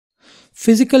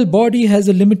Physical body has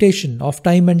a limitation of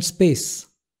time and space.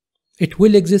 It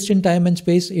will exist in time and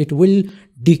space. It will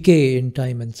decay in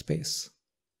time and space.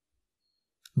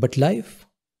 But life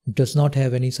does not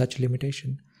have any such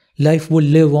limitation. Life will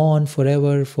live on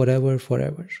forever, forever,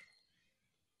 forever.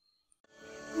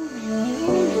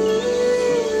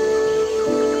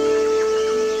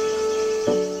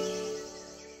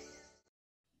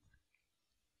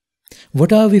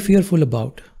 What are we fearful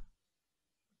about?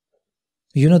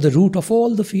 You know the root of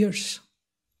all the fears,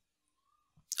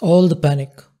 all the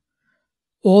panic,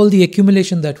 all the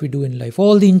accumulation that we do in life,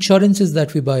 all the insurances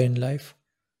that we buy in life,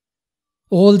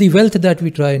 all the wealth that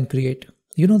we try and create.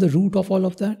 You know the root of all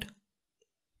of that?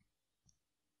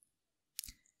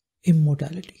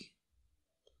 Immortality.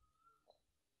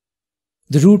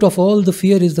 The root of all the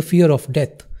fear is the fear of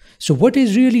death. So what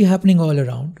is really happening all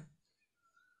around?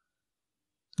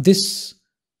 This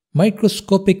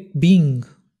microscopic being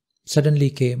suddenly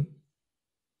came.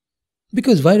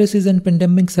 Because viruses and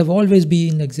pandemics have always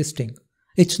been existing.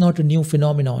 It's not a new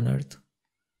phenomenon on earth.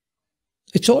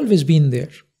 It's always been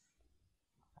there.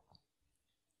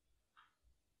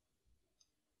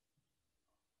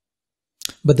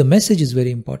 But the message is very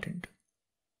important.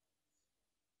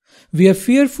 We are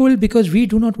fearful because we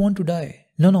do not want to die.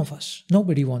 None of us.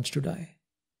 Nobody wants to die.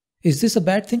 Is this a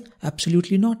bad thing?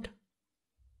 Absolutely not.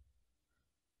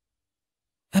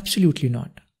 Absolutely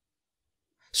not.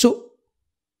 So,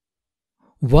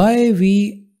 why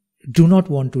we do not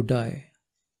want to die?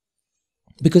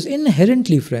 Because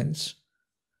inherently, friends,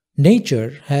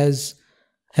 nature has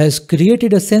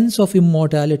created a sense of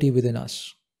immortality within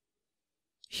us.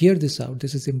 Hear this out,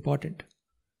 this is important.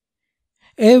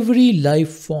 Every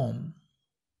life form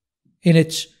in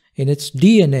its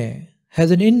DNA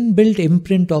has an inbuilt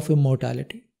imprint of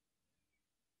immortality.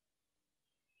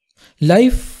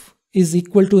 Life is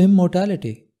equal to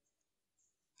immortality.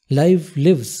 Life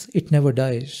lives, it never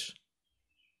dies.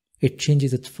 It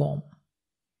changes its form.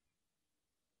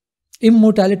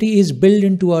 Immortality is built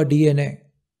into our DNA.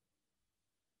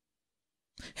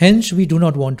 Hence, we do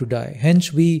not want to die.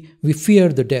 Hence, we fear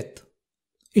the death.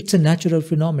 It's a natural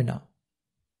phenomena.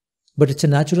 But it's a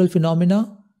natural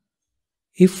phenomena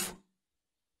if...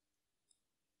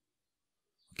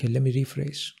 Okay, let me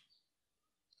rephrase.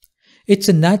 It's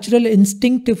a natural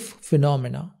instinctive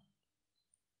phenomena.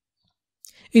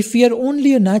 If we are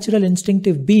only a natural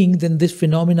instinctive being, then this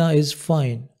phenomena is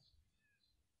fine.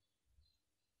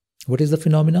 What is the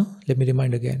phenomena? Let me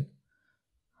remind again.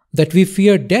 That we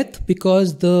fear death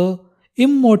because the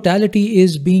immortality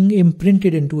is being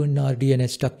imprinted into in our DNA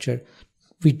structure.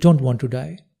 We don't want to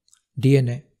die.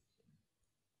 DNA.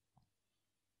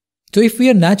 So if we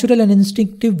are natural and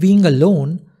instinctive being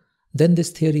alone, then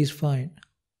this theory is fine.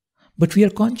 But we are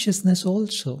consciousness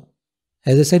also.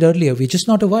 As I said earlier, we're just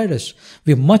not a virus.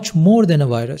 We're much more than a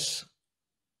virus.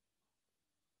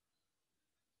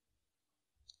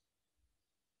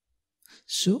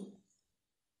 So,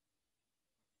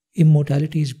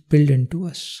 immortality is built into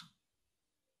us.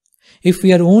 If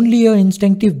we are only an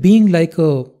instinctive being like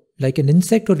an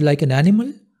insect or like an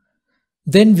animal,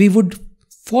 then we would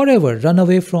forever run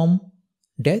away from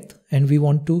death and we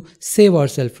want to save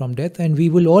ourselves from death and we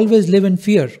will always live in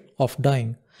fear of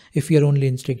dying if we are only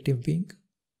instinctive being.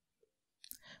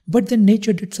 But then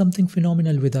nature did something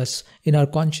phenomenal with us in our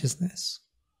consciousness.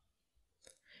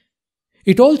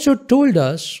 It also told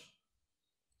us,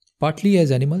 partly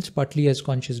as animals, partly as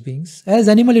conscious beings. As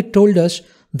animal, it told us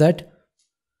that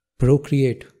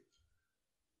procreate.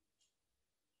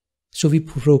 So we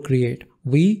procreate.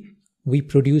 We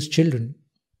produce children,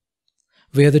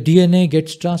 where the DNA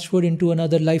gets transferred into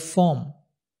another life form.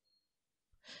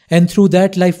 And through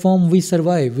that life form, we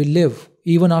survive, we live,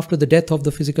 even after the death of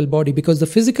the physical body, because the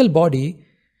physical body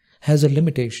has a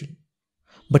limitation.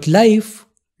 But life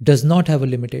does not have a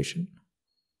limitation.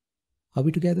 Are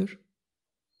we together?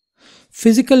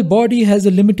 Physical body has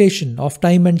a limitation of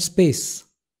time and space.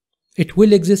 It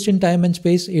will exist in time and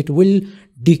space. It will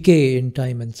decay in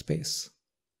time and space.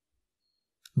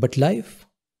 But life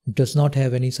does not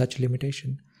have any such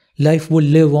limitation. Life will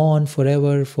live on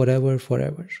forever, forever,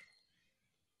 forever.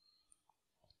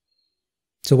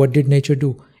 So what did nature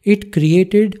do? It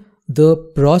created the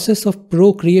process of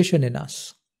procreation in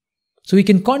us. So we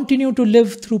can continue to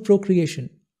live through procreation.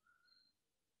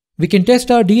 We can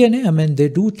test our DNA. I mean, they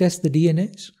do test the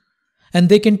DNAs. And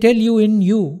they can tell you in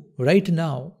you, right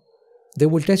now, they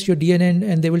will test your DNA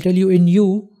and they will tell you in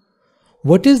you,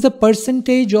 what is the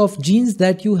percentage of genes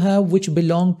that you have which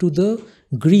belong to the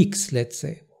Greeks, let's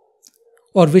say,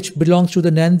 or which belongs to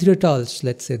the Neanderthals,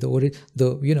 let's say,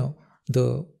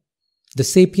 the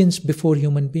sapiens before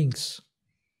human beings.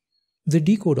 They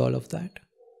decode all of that.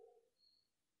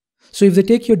 So if they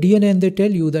take your DNA and they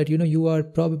tell you that, you are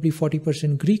probably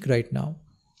 40% Greek right now,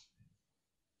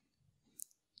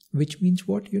 which means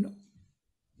what,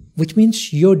 Which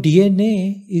means your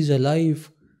DNA is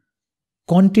alive,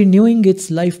 continuing its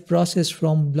life process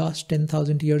from last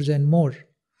 10,000 years and more.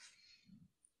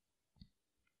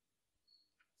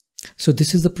 So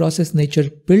this is the process nature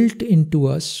built into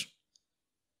us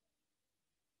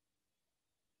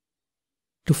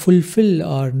to fulfill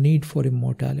our need for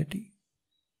immortality.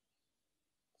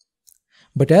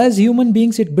 But as human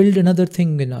beings, it built another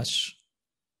thing in us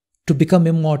to become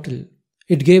immortal.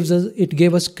 It gave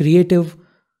us creative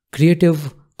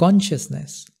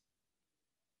consciousness.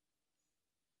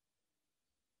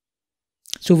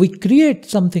 So we create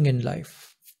something in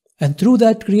life, and through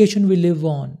that creation we live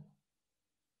on.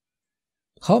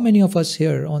 How many of us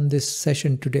here on this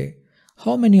session today,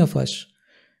 how many of us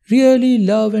really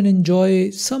love and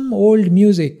enjoy some old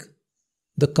music?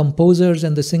 The composers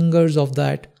and the singers of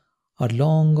that are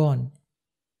long gone,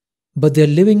 but they're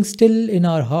living still in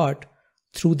our heart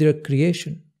through their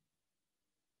creation.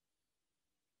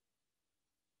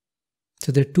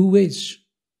 So there are two ways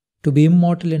to be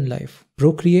immortal in life.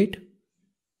 Procreate,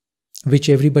 which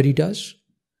everybody does.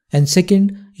 And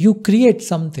second, you create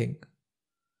something.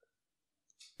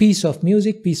 Piece of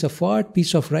music, piece of art,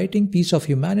 piece of writing, piece of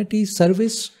humanity,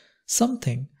 service,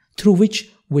 something through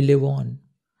which we live on.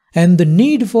 And the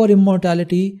need for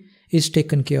immortality is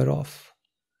taken care of.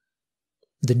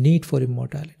 The need for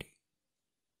immortality.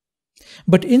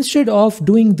 But instead of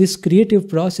doing this creative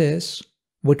process,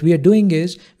 what we are doing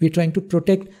is we are trying to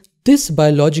protect this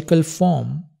biological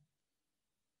form,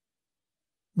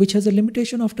 which has a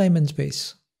limitation of time and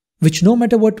space, which no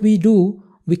matter what we do,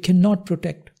 we cannot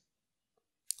protect.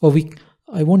 Or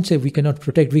I won't say we cannot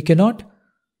protect, we cannot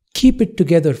keep it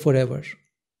together forever.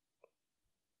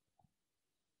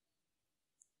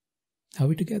 Are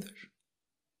we together?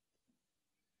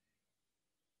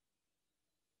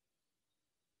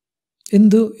 In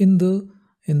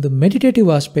the meditative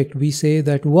aspect, we say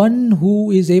that one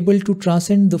who is able to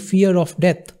transcend the fear of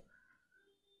death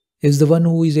is the one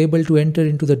who is able to enter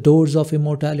into the doors of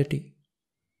immortality.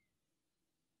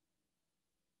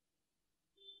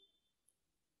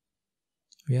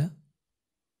 Yeah?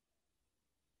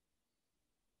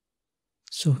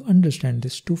 So understand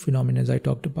these two phenomena as I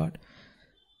talked about.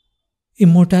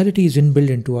 Immortality is inbuilt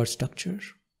into our structure.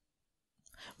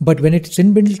 But when it's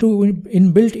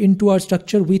inbuilt into our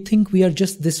structure, we think we are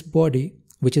just this body,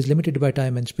 which is limited by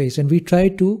time and space, and we try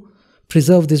to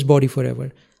preserve this body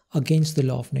forever. Against the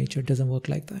law of nature, it doesn't work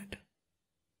like that.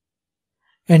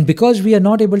 And because we are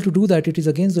not able to do that, it is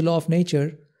against the law of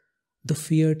nature, the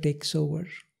fear takes over.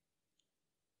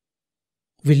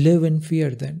 We live in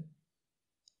fear then.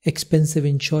 Expensive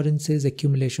insurances,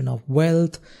 accumulation of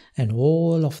wealth, and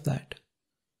all of that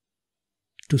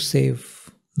to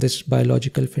save this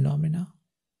biological phenomena.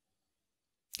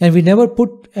 And we never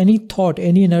put any thought,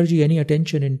 any energy, any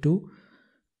attention into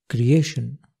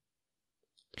creation.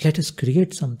 Let us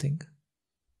create something.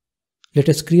 Let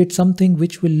us create something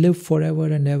which will live forever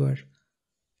and ever,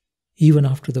 even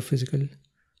after the physical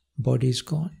body is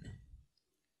gone.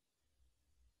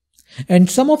 And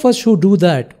some of us who do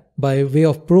that by way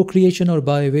of procreation or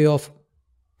by way of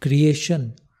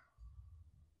creation,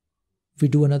 we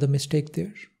do another mistake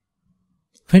there.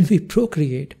 When we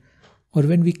procreate or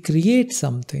when we create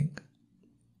something,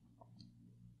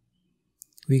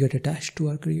 we get attached to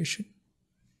our creation.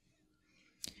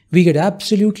 We get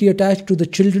absolutely attached to the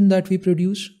children that we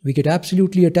produce. We get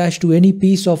absolutely attached to any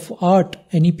piece of art,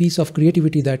 any piece of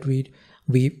creativity that we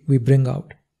bring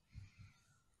out.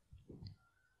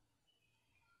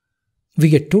 We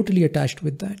get totally attached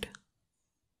with that.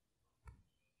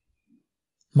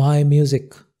 My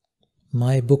music,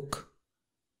 my book,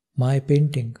 my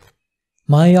painting,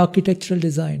 my architectural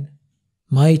design,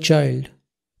 my child,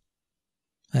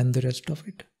 and the rest of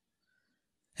it.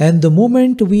 And the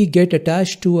moment we get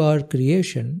attached to our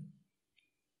creation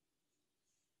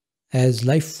as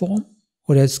life form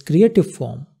or as creative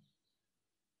form,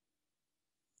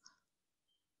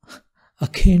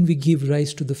 again we give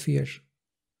rise to the fear.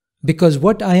 Because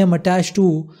what I am attached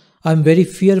to, I am very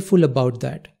fearful about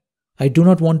that. I do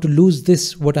not want to lose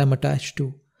this, what I am attached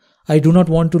to. I do not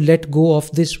want to let go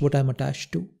of this, what I am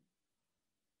attached to.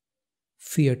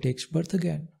 Fear takes birth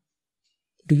again.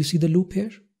 Do you see the loop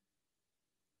here?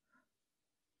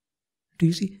 Do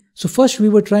you see? So first we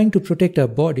were trying to protect our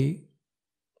body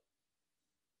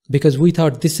because we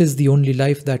thought this is the only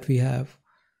life that we have.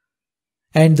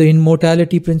 And the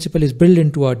immortality principle is built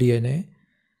into our DNA.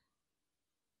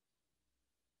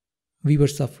 We were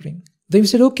suffering. Then we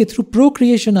said, okay, through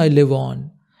procreation I live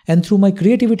on. And through my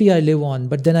creativity I live on,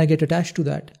 but then I get attached to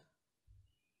that.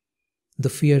 The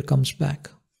fear comes back.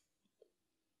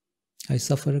 I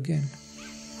suffer again.